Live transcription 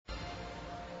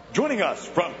Joining us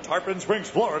from Tarpon Springs,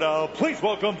 Florida, please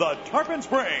welcome the Tarpon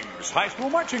Springs High School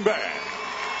Marching Band.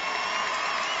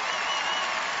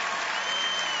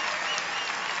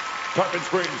 Tarpon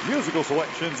Springs musical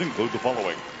selections include the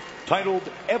following. Titled,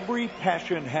 Every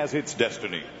Passion Has Its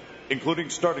Destiny, including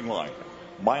Starting Line,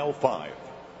 Mile 5,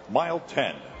 Mile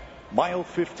 10, Mile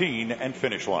 15, and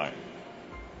Finish Line.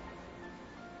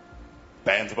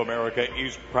 Bands of America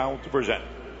is proud to present,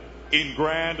 in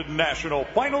grand national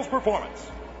finals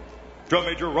performance, Drum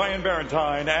Major Ryan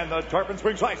Barentine and the Tarpon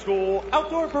Springs High School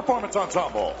Outdoor Performance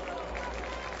Ensemble.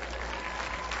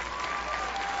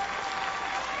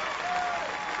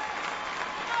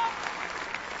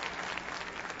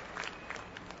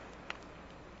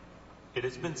 It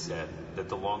has been said that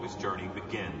the longest journey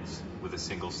begins with a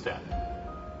single step.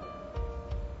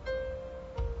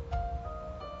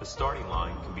 The starting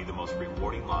line can be the most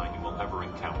rewarding line you will ever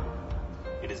encounter.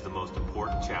 It is the most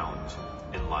important challenge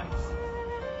in life.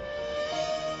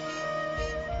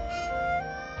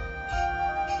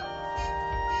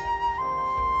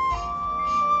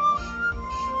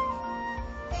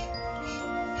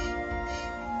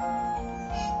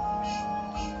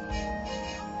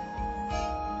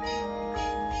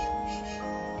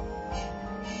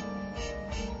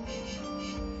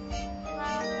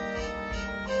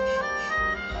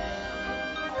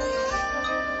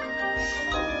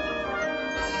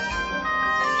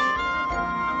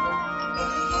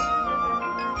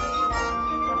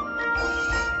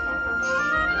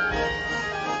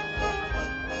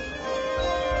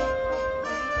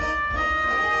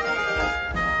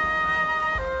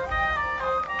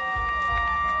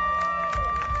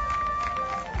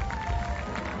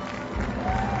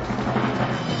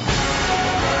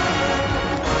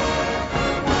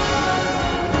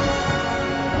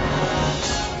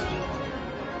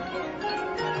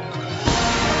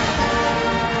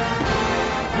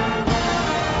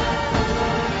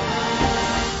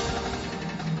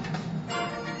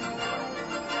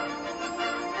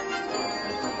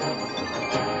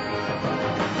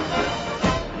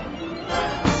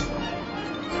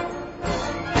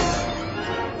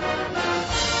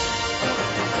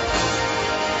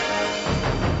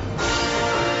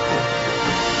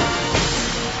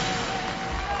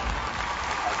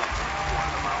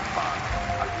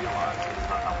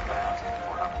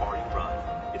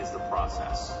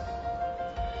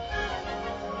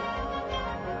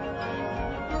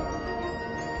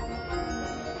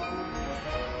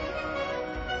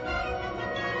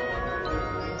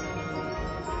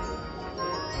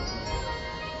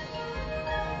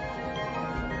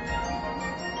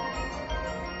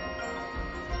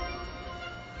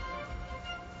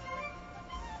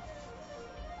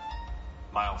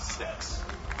 Mile 6.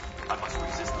 I must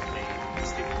resist the pain and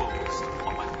stay focused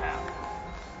on my path.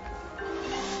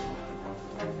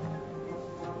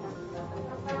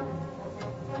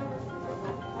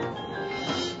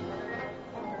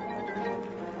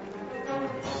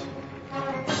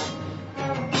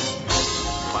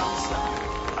 Mile 7.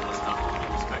 I must not only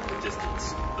respect the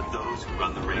distance, but those who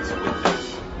run the race with me.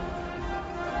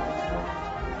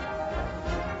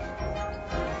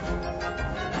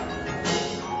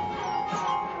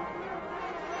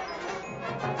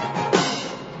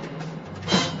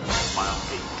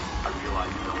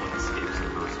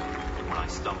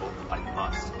 Stumble, I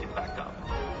must get back up.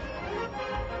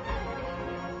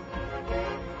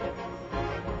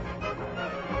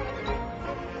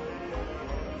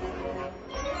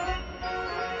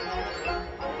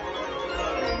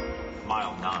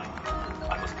 Mile 9.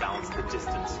 I must balance the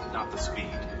distance, not the speed,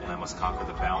 and I must conquer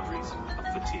the boundaries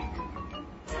of fatigue.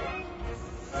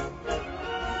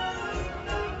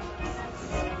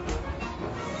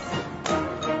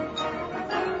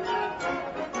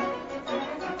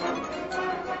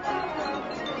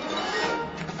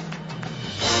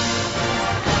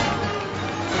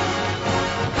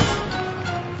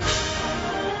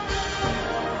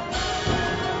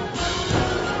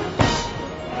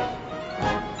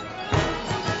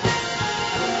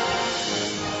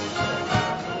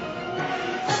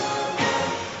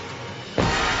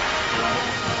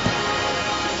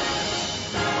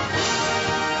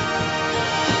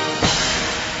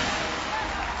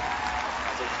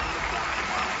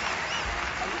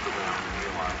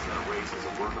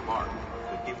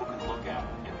 That people can look at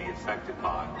and be affected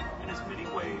by in as many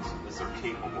ways as they're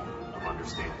capable of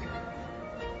understanding.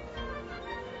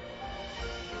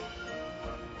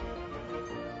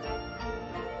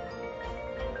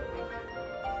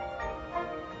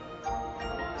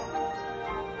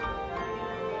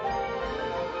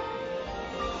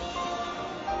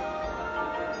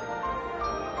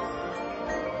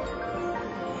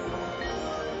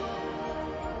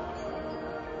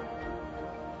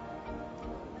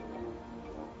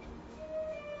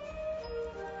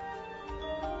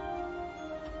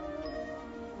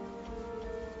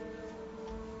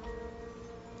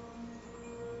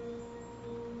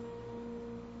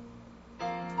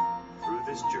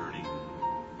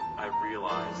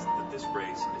 realize that this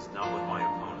race is not with my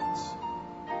opponents,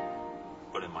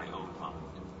 but in my own mind.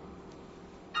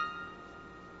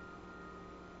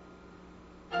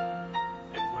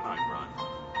 And when I run,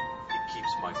 it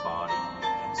keeps my body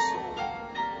and soul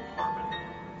in harmony,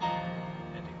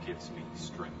 and it gives me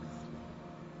strength.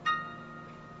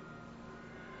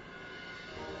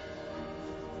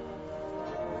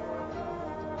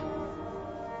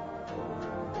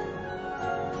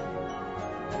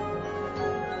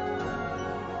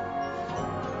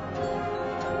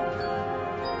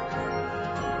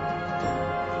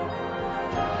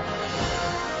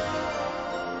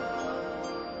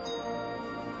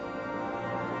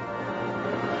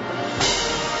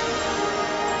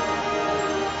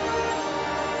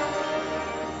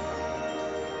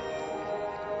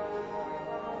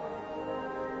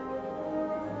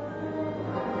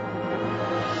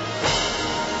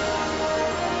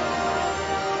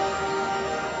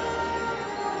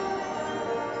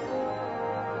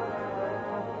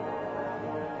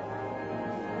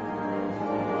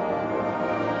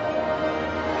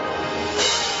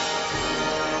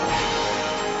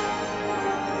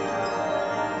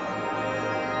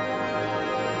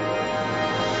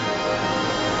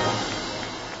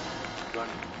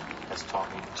 Has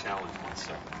taught me to challenge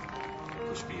myself, to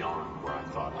push beyond where I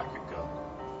thought I could go.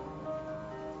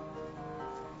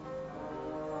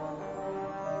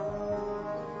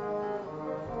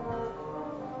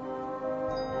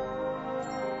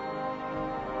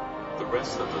 The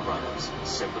rest of the runners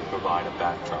simply provide a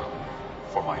backdrop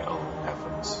for my own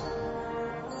efforts.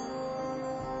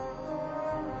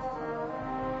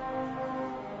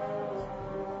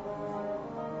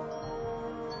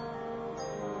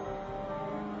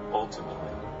 Ultimately,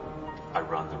 I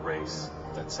run the race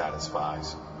that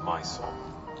satisfies my soul.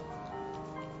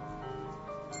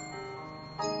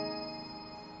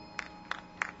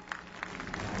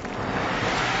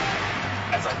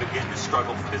 As I begin to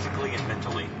struggle physically and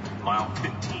mentally, mile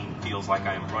 15 feels like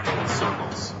I am running in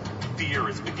circles. Fear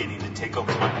is beginning to take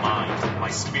over my mind, my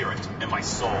spirit, and my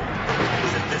soul. It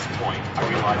is at this point I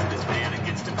realize it is man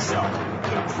against himself,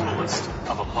 the cruelest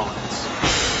of opponents.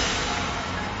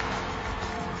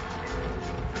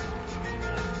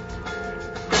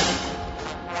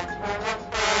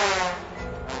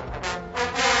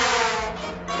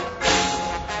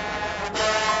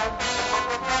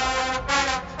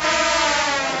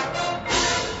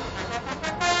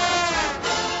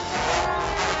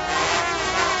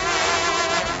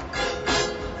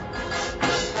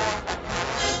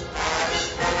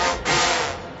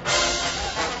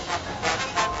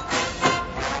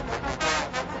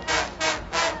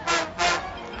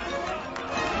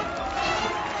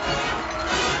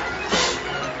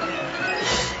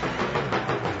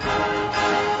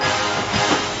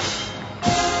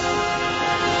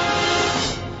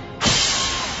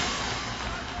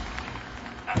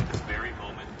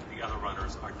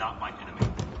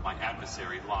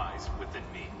 Lies within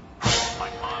me, my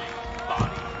mind,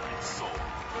 body, and soul.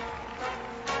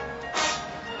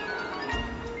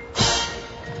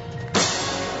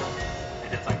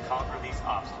 And as I conquer these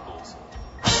obstacles,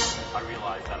 I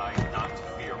realize that I am not to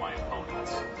fear my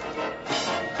opponents.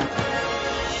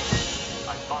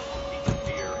 I fought to keep the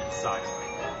fear inside of me.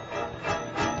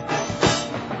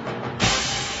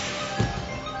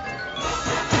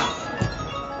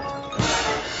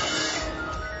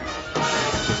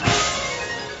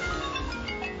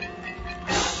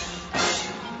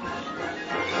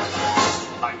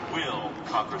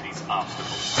 Conquer these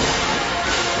obstacles.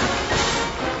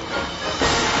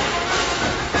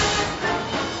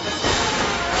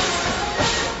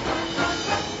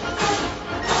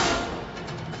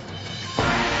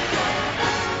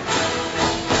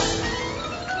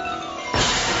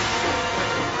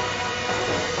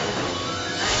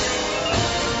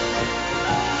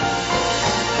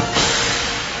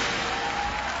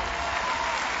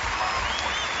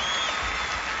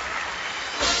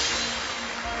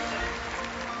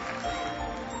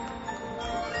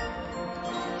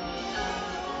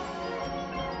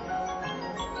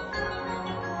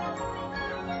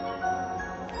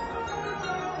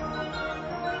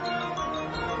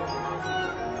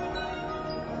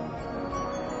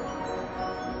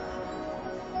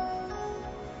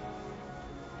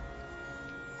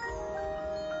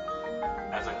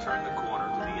 As I turn the corner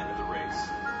to the end of the race,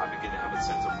 I begin to have a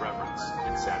sense of reverence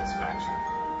and satisfaction.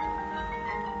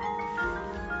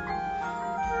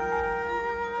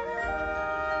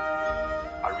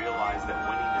 I realize that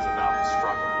winning is about the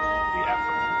struggle, the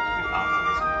effort, the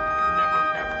optimism, never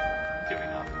ever giving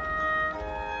up.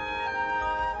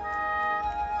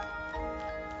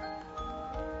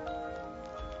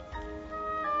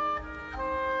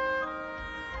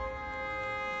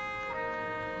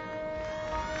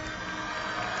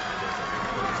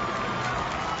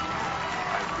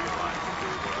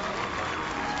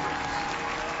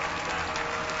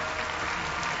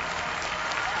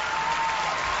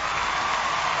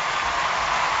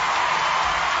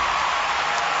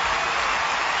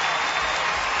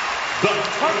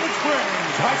 Tarpon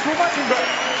Springs High School Marching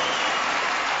Band.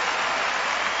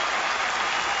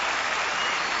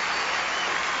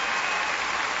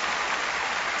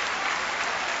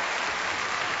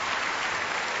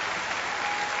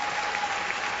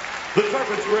 The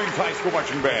Tarpon Springs High School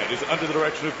Marching Band is under the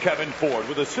direction of Kevin Ford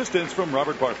with assistance from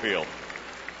Robert Barfield.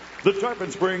 The Tarpon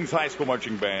Springs High School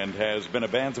Marching Band has been a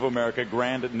Bands of America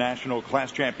Grand National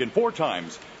Class Champion 4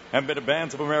 times and been a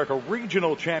Bands of America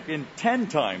Regional Champion 10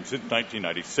 times since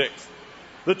 1996.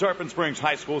 The Tarpon Springs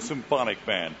High School Symphonic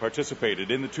Band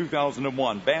participated in the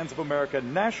 2001 Bands of America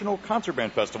National Concert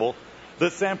Band Festival, the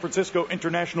San Francisco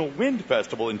International Wind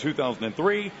Festival in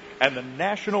 2003, and the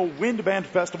National Wind Band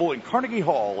Festival in Carnegie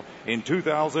Hall in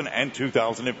 2000 and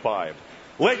 2005.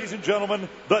 Ladies and gentlemen,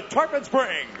 the Tarpon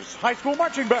Springs High School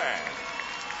Marching Band.